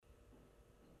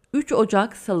3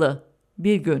 Ocak Salı,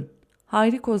 bir gün.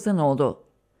 Hayri Kozanoğlu.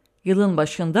 Yılın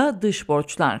başında dış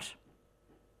borçlar.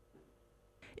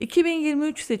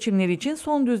 2023 seçimleri için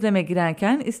son düzleme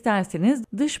girerken isterseniz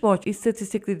dış borç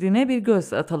istatistiklerine bir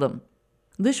göz atalım.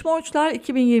 Dış borçlar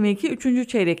 2022 3.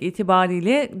 çeyrek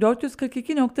itibariyle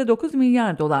 442,9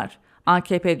 milyar dolar.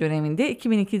 AKP döneminde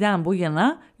 2002'den bu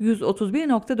yana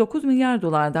 131,9 milyar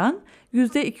dolardan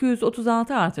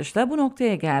 %236 artışla bu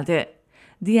noktaya geldi.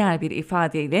 Diğer bir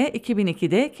ifadeyle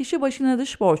 2002'de kişi başına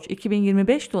dış borç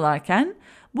 2025 dolarken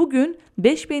bugün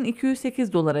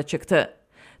 5208 dolara çıktı.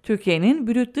 Türkiye'nin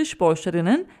brüt dış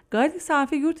borçlarının gayri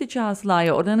safi yurt içi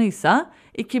hasılaya oranı ise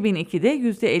 2002'de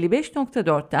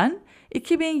 %55,4'ten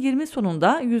 2020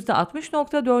 sonunda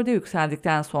 %60,4'e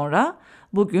yükseldikten sonra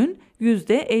bugün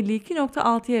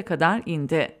 %52,6'ya kadar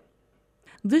indi.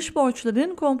 Dış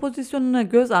borçların kompozisyonuna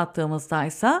göz attığımızda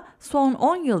ise son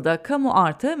 10 yılda kamu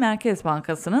artı Merkez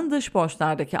Bankası'nın dış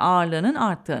borçlardaki ağırlığının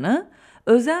arttığını,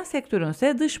 özel sektörün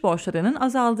ise dış borçlarının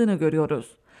azaldığını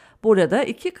görüyoruz. Burada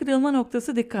iki kırılma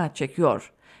noktası dikkat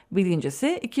çekiyor.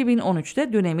 Birincisi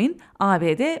 2013'te dönemin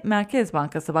ABD Merkez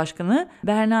Bankası Başkanı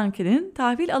Bernanke'nin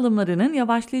tahvil alımlarının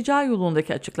yavaşlayacağı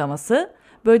yolundaki açıklaması,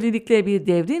 böylelikle bir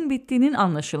devrin bittiğinin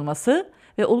anlaşılması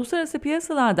ve uluslararası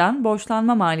piyasalardan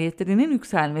borçlanma maliyetlerinin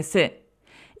yükselmesi.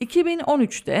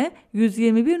 2013'te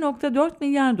 121,4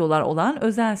 milyar dolar olan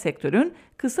özel sektörün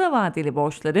kısa vadeli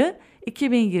borçları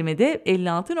 2020'de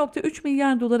 56,3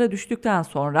 milyar dolara düştükten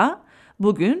sonra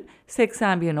bugün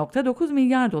 81,9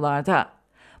 milyar dolarda.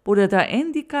 Burada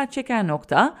en dikkat çeken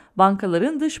nokta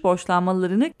bankaların dış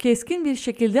borçlanmalarını keskin bir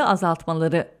şekilde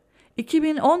azaltmaları.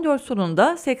 2014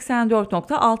 sonunda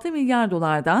 84,6 milyar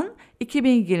dolardan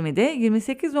 2020'de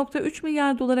 28,3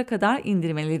 milyar dolara kadar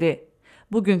indirmeleri.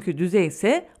 Bugünkü düzey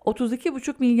ise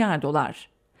 32,5 milyar dolar.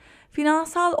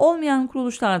 Finansal olmayan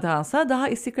kuruluşlardansa daha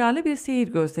istikrarlı bir seyir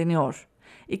gözleniyor.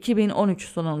 2013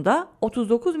 sonunda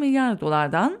 39 milyar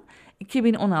dolardan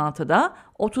 2016'da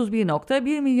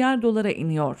 31,1 milyar dolara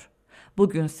iniyor.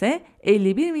 Bugünse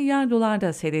 51 milyar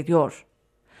dolarda seyrediyor.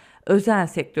 Özel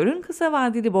sektörün kısa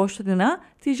vadeli borçlarına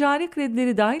ticari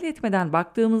kredileri dahil etmeden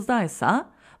baktığımızda ise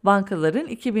bankaların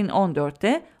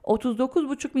 2014'te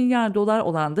 39,5 milyar dolar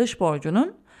olan dış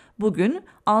borcunun bugün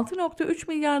 6,3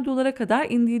 milyar dolara kadar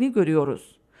indiğini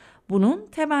görüyoruz. Bunun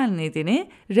temel nedeni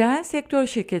reel sektör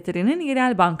şirketlerinin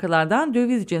yerel bankalardan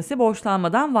döviz cinsi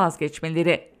borçlanmadan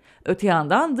vazgeçmeleri. Öte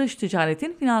yandan dış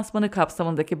ticaretin finansmanı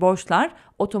kapsamındaki borçlar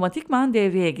otomatikman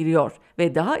devreye giriyor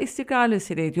ve daha istikrarlı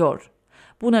seyrediyor.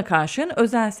 Buna karşın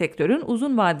özel sektörün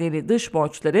uzun vadeli dış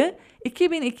borçları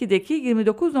 2002'deki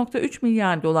 29,3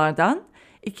 milyar dolardan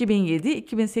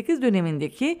 2007-2008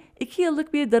 dönemindeki 2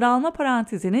 yıllık bir daralma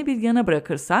parantezini bir yana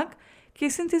bırakırsak,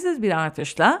 kesintisiz bir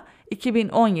artışla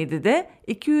 2017'de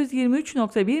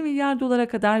 223,1 milyar dolara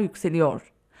kadar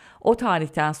yükseliyor. O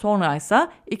tarihten sonra ise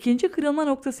ikinci kırılma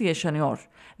noktası yaşanıyor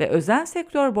ve özel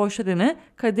sektör borçlarını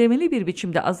kademeli bir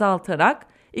biçimde azaltarak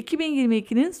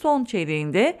 2022'nin son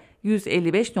çeyreğinde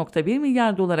 155,1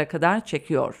 milyar dolara kadar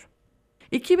çekiyor.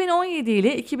 2017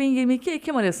 ile 2022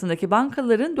 Ekim arasındaki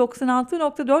bankaların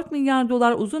 96,4 milyar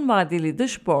dolar uzun vadeli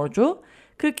dış borcu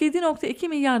 47,2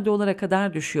 milyar dolara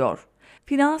kadar düşüyor.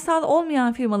 Finansal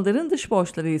olmayan firmaların dış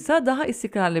borçları ise daha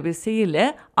istikrarlı bir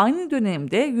seyirle aynı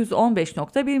dönemde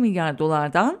 115,1 milyar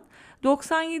dolardan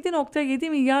 97,7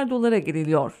 milyar dolara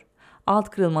giriliyor. Alt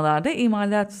kırılmalarda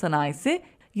imalat sanayisi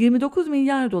 29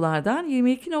 milyar dolardan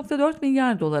 22,4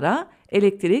 milyar dolara,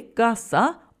 elektrik,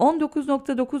 gazsa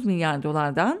 19,9 milyar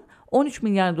dolardan 13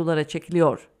 milyar dolara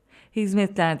çekiliyor.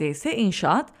 Hizmetlerde ise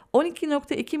inşaat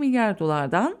 12,2 milyar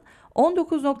dolardan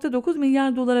 19,9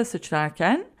 milyar dolara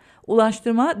sıçrarken,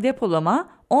 ulaştırma, depolama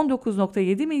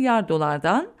 19,7 milyar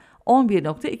dolardan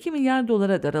 11,2 milyar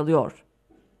dolara daralıyor.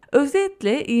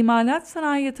 Özetle imalat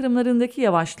sanayi yatırımlarındaki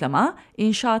yavaşlama,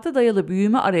 inşaata dayalı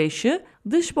büyüme arayışı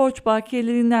dış borç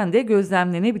bakiyelerinden de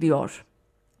gözlemlenebiliyor.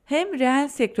 Hem reel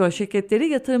sektör şirketleri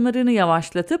yatırımlarını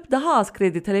yavaşlatıp daha az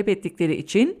kredi talep ettikleri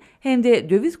için hem de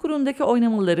döviz kurundaki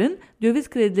oynamaların döviz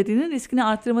kredilerinin riskini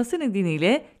artırması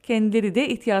nedeniyle kendileri de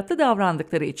ihtiyatlı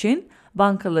davrandıkları için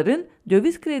bankaların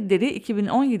döviz kredileri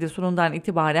 2017 sonundan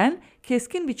itibaren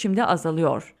keskin biçimde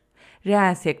azalıyor.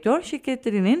 Reel sektör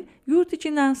şirketlerinin yurt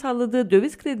içinden sağladığı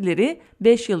döviz kredileri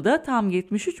 5 yılda tam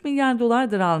 73 milyar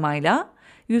dolar daralmayla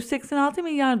 186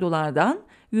 milyar dolardan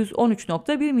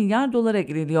 113,1 milyar dolara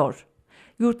giriliyor.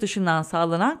 Yurt dışından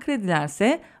sağlanan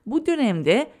kredilerse bu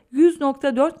dönemde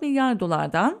 100,4 milyar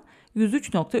dolardan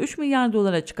 103,3 milyar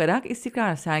dolara çıkarak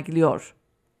istikrar sergiliyor.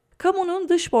 Kamunun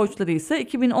dış borçları ise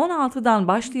 2016'dan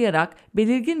başlayarak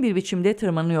belirgin bir biçimde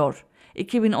tırmanıyor.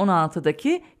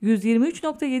 2016'daki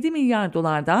 123,7 milyar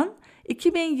dolardan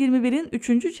 2021'in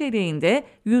 3. çeyreğinde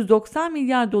 190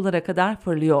 milyar dolara kadar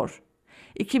fırlıyor.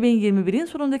 2021'in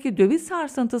sonundaki döviz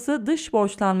sarsıntısı dış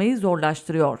borçlanmayı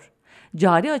zorlaştırıyor.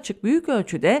 Cari açık büyük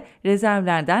ölçüde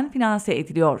rezervlerden finanse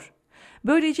ediliyor.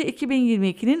 Böylece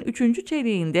 2022'nin 3.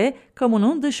 çeyreğinde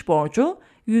kamunun dış borcu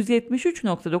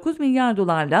 173,9 milyar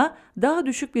dolarla daha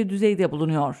düşük bir düzeyde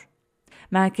bulunuyor.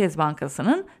 Merkez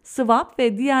Bankası'nın swap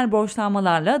ve diğer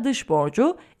borçlanmalarla dış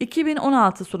borcu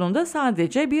 2016 sonunda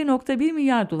sadece 1,1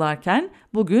 milyar dolarken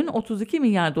bugün 32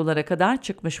 milyar dolara kadar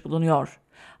çıkmış bulunuyor.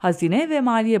 Hazine ve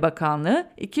Maliye Bakanlığı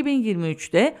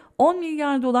 2023'te 10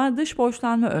 milyar dolar dış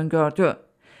borçlanma öngördü.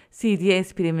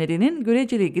 CDS primlerinin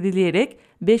göreceli gerileyerek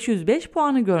 505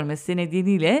 puanı görmesi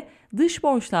nedeniyle dış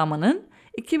borçlanmanın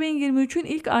 2023'ün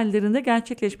ilk aylarında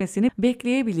gerçekleşmesini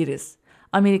bekleyebiliriz.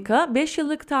 Amerika 5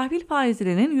 yıllık tahvil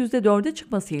faizlerinin %4'e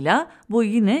çıkmasıyla bu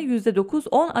yine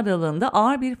 %9-10 aralığında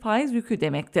ağır bir faiz yükü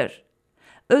demektir.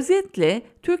 Özetle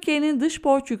Türkiye'nin dış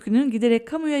borç yükünün giderek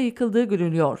kamuya yıkıldığı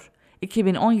görülüyor.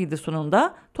 2017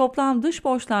 sonunda toplam dış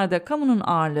borçlarda kamunun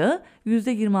ağırlığı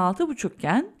 %26,5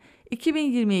 iken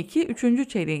 2022 3.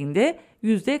 çeyreğinde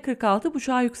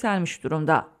 %46,5'a yükselmiş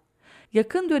durumda.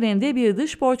 Yakın dönemde bir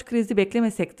dış borç krizi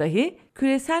beklemesek dahi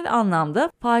küresel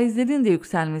anlamda faizlerin de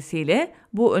yükselmesiyle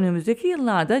bu önümüzdeki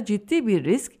yıllarda ciddi bir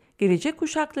risk, gelecek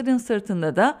kuşakların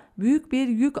sırtında da büyük bir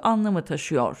yük anlamı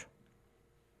taşıyor.